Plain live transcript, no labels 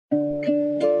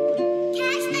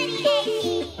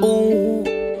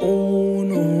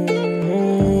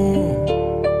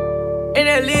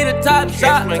top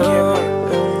shot.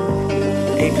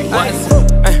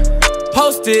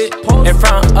 Posted in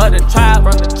front of the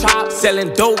tribe,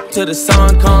 selling dope till the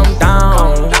sun come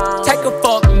down. Take a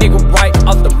fuck nigga right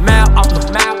off the map.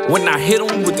 When I hit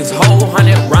him with this whole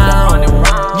 100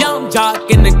 round. Young jock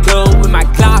in the club with my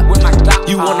Glock.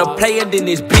 You wanna play it, then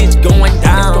this bitch going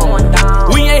down.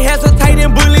 We ain't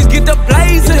hesitating, bullets get the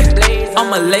blazing.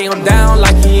 I'ma lay him down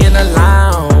like he in a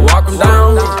lounge. Walk him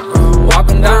down, walk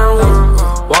him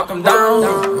down, walk him down,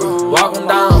 walk him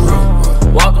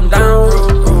down, walk him down,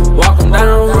 walk him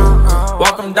down,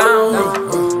 walk him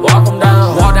down, walk him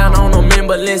down. Walk down on them in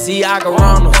Balenciaga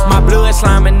Ronalds. My blood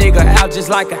sliming nigga out just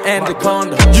like an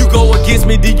anaconda. You go against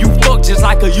me, then you fuck just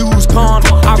like a used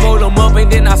condom. I roll them up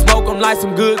and then I smoke them like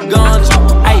some good guns.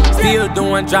 Ayy, still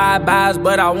doing drive-bys,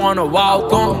 but I wanna walk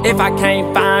them. If I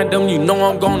can't find them, you know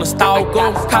I'm gonna stalk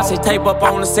them. Cause tape up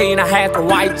on the scene, I had to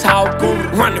white talk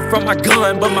them. Running from my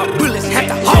gun, but my bullets had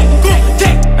to hold them.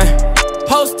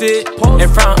 Posted in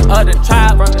front of the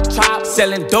tribe,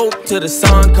 selling dope till the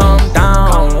sun come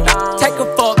down. Take a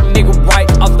fuck nigga right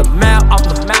off the map.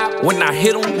 When I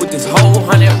hit him with this whole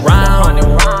 100 round.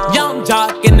 Young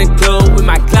jock in the club with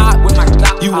my Glock.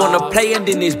 You wanna play and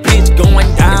then this bitch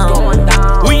going down.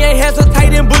 We ain't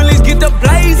hesitating, bullets get the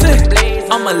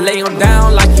blazing. I'ma lay him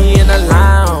down like he in a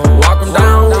lounge. Walk him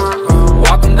down,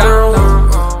 walk him down,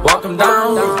 walk him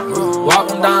down, walk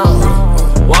him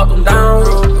down, walk him down,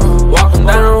 walk him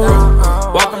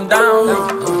down, walk him down,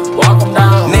 walk him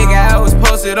down. Nigga, I was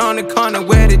posted on the corner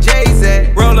where the J's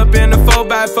at. Roll up in the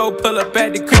 4x4, pull up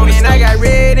at the crib. And I got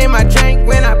red in my drink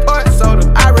when I poured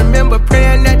soda. I remember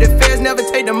praying that the feds never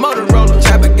take the Motorola.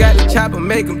 Chopper got the chopper,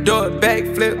 make him do a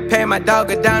backflip. Pay my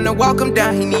dog down to walk him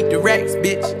down, he need the racks,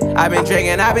 bitch. I been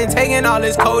drinking, I been taking all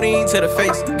this codeine to the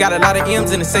face. Got a lot of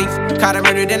M's in the safe. Caught a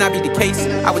murder, then I beat the case.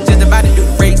 I was just about to do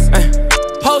the race.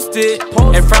 Posted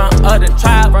in front of the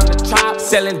tribe,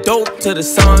 selling dope till the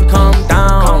sun come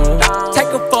down. Take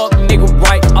a fuck nigga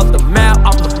right off the map.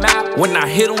 When I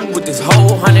hit him with this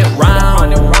whole 100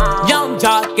 round. Young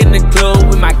jock in the club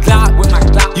with my Glock.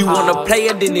 You wanna play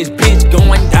it, then this bitch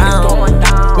going down.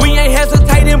 We ain't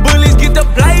hesitating, bullets get the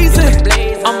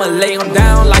blazing. I'ma lay him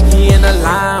down like he in a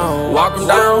lounge. Walk him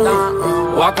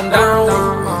down, walk him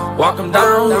down, walk him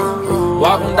down,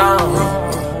 walk him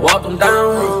down, walk him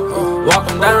down, walk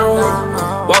him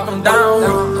down, walk him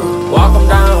down.